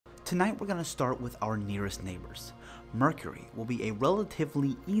Tonight we're going to start with our nearest neighbors. Mercury will be a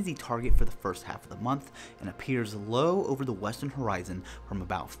relatively easy target for the first half of the month and appears low over the western horizon from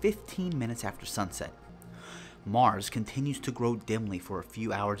about 15 minutes after sunset. Mars continues to grow dimly for a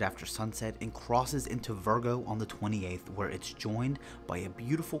few hours after sunset and crosses into Virgo on the 28th, where it's joined by a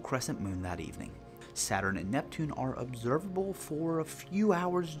beautiful crescent moon that evening. Saturn and Neptune are observable for a few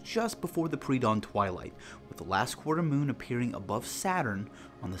hours just before the pre-dawn twilight, with the last quarter moon appearing above Saturn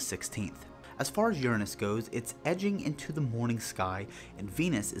on the 16th. As far as Uranus goes, it's edging into the morning sky, and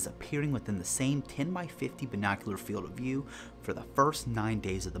Venus is appearing within the same 10 by 50 binocular field of view for the first 9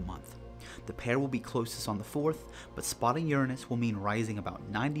 days of the month. The pair will be closest on the 4th, but spotting Uranus will mean rising about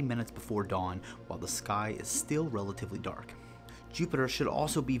 90 minutes before dawn while the sky is still relatively dark. Jupiter should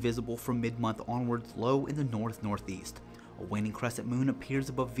also be visible from mid-month onwards low in the north-northeast. A waning crescent moon appears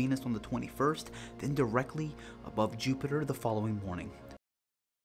above Venus on the 21st, then directly above Jupiter the following morning.